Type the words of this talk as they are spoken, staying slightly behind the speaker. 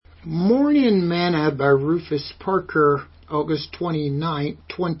Morning Manna by Rufus Parker, August 29,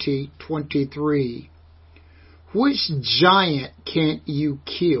 2023. Which giant can't you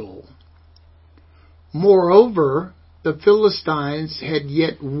kill? Moreover, the Philistines had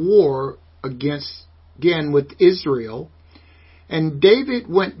yet war again with Israel, and David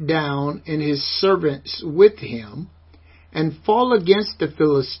went down and his servants with him, and fought against the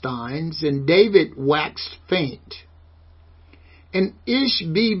Philistines, and David waxed faint. And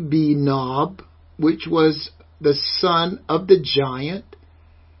Ishbi-benob, which was the son of the giant,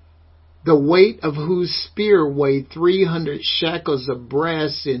 the weight of whose spear weighed 300 shekels of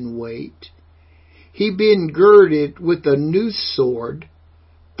brass in weight, he being girded with a new sword,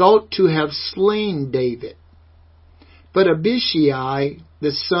 thought to have slain David. But Abishai,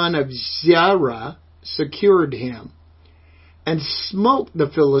 the son of Zeruiah, secured him, and smote the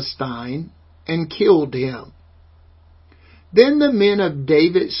Philistine, and killed him. Then the men of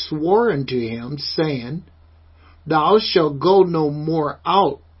David swore unto him, saying, Thou shalt go no more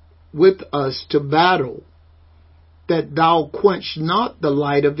out with us to battle, that thou quench not the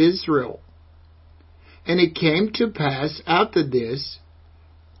light of Israel. And it came to pass after this,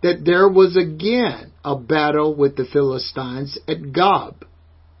 that there was again a battle with the Philistines at Gob.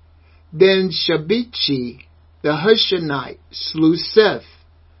 Then Shabichi the Hushanite slew Seth,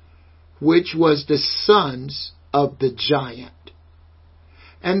 which was the sons of the giant.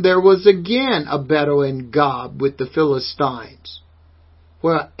 And there was again a battle in Gob with the Philistines,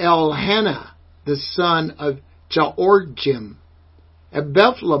 where Elhanan, the son of Jehoiakim, a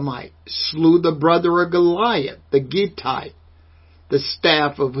Bethlehemite, slew the brother of Goliath, the Gittite, the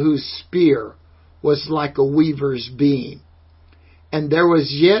staff of whose spear was like a weaver's beam. And there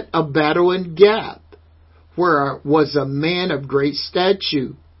was yet a battle in Gath, where was a man of great stature,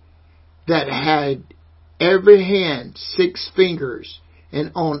 that had every hand 6 fingers,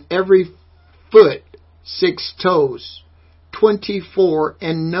 and on every foot 6 toes, 24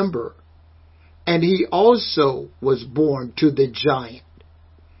 in number. And he also was born to the giant.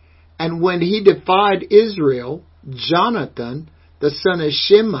 And when he defied Israel, Jonathan, the son of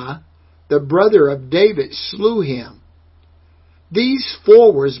Shimei, the brother of David, slew him. These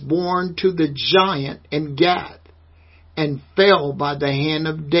 4 was born to the giant in Gath, and fell by the hand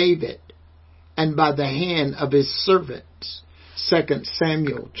of David, and by the hand of his servants. 2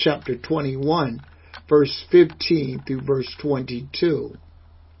 Samuel chapter 21, verse 15 through verse 22.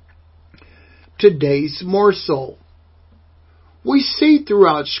 Today's morsel. We see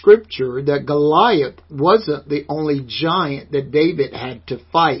throughout Scripture that Goliath wasn't the only giant that David had to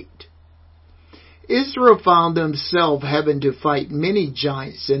fight. Israel found themselves having to fight many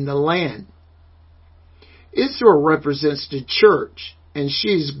giants in the land. Israel represents the church, and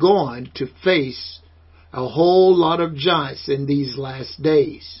she's going to face a whole lot of giants in these last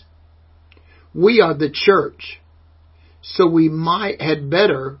days. We are the church, so we had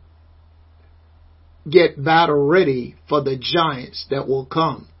better get battle ready for the giants that will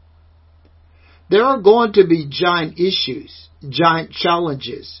come. There are going to be giant issues, giant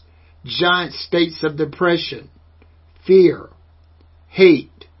challenges, giant states of depression, fear,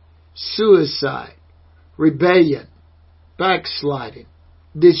 hate, suicide, rebellion, backsliding,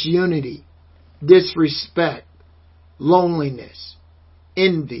 disunity, disrespect, loneliness,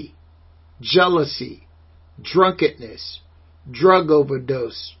 envy, jealousy, drunkenness, drug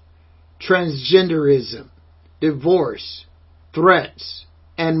overdose, transgenderism, divorce, threats,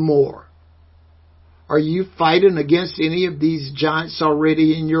 and more. Are you fighting against any of these giants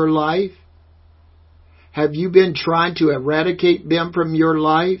already in your life? Have you been trying to eradicate them from your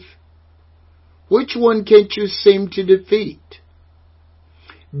life? Which one can't you seem to defeat?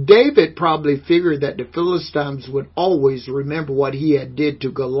 David probably figured that the Philistines would always remember what he had did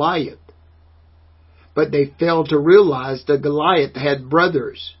to Goliath. But they failed to realize that Goliath had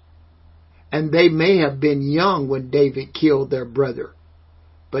brothers, and they may have been young when David killed their brother.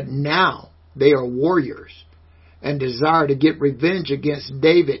 But now they are warriors and desire to get revenge against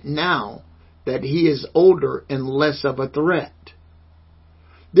David now that he is older and less of a threat.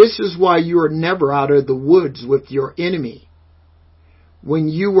 This is why you are never out of the woods with your enemy. When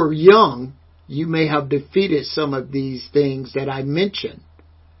you were young, you may have defeated some of these things that I mentioned.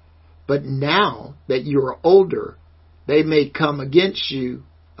 But now that you are older, they may come against you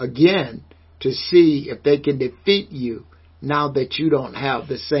again to see if they can defeat you now that you don't have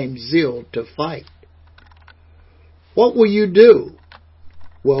the same zeal to fight. What will you do?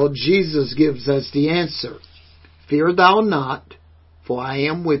 Well, Jesus gives us the answer. Fear thou not, for I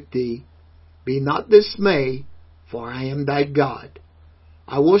am with thee. Be not dismayed, for I am thy God.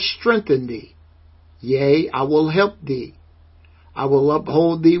 I will strengthen thee. Yea, I will help thee. I will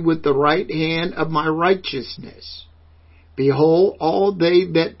uphold thee with the right hand of my righteousness. Behold, all they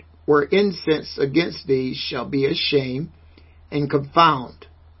that were incensed against thee shall be ashamed and confounded.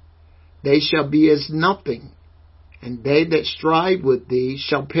 They shall be as nothing, and they that strive with thee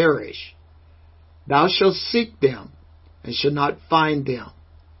shall perish. Thou shalt seek them, and shalt not find them,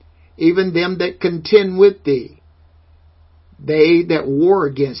 even them that contend with thee. They that war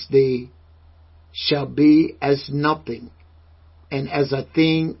against thee shall be as nothing, and as a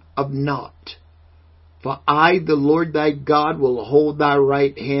thing of naught. For I, the Lord thy God, will hold thy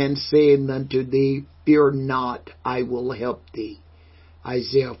right hand, saying unto thee, Fear not, I will help thee.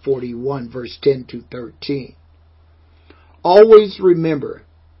 Isaiah 41, verse 10 to 13. Always remember,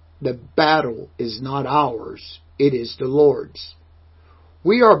 the battle is not ours, it is the Lord's.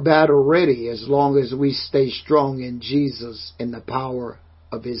 We are battle ready as long as we stay strong in Jesus and the power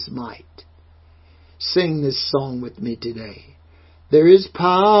of His might. Sing this song with me today. There is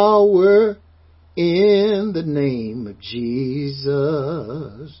power in the name of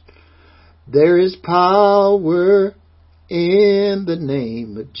Jesus. There is power in the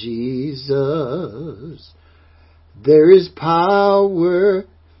name of Jesus. There is power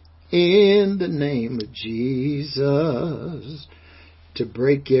in the name of Jesus to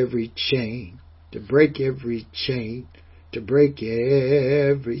break every chain, to break every chain, to break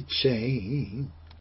every chain.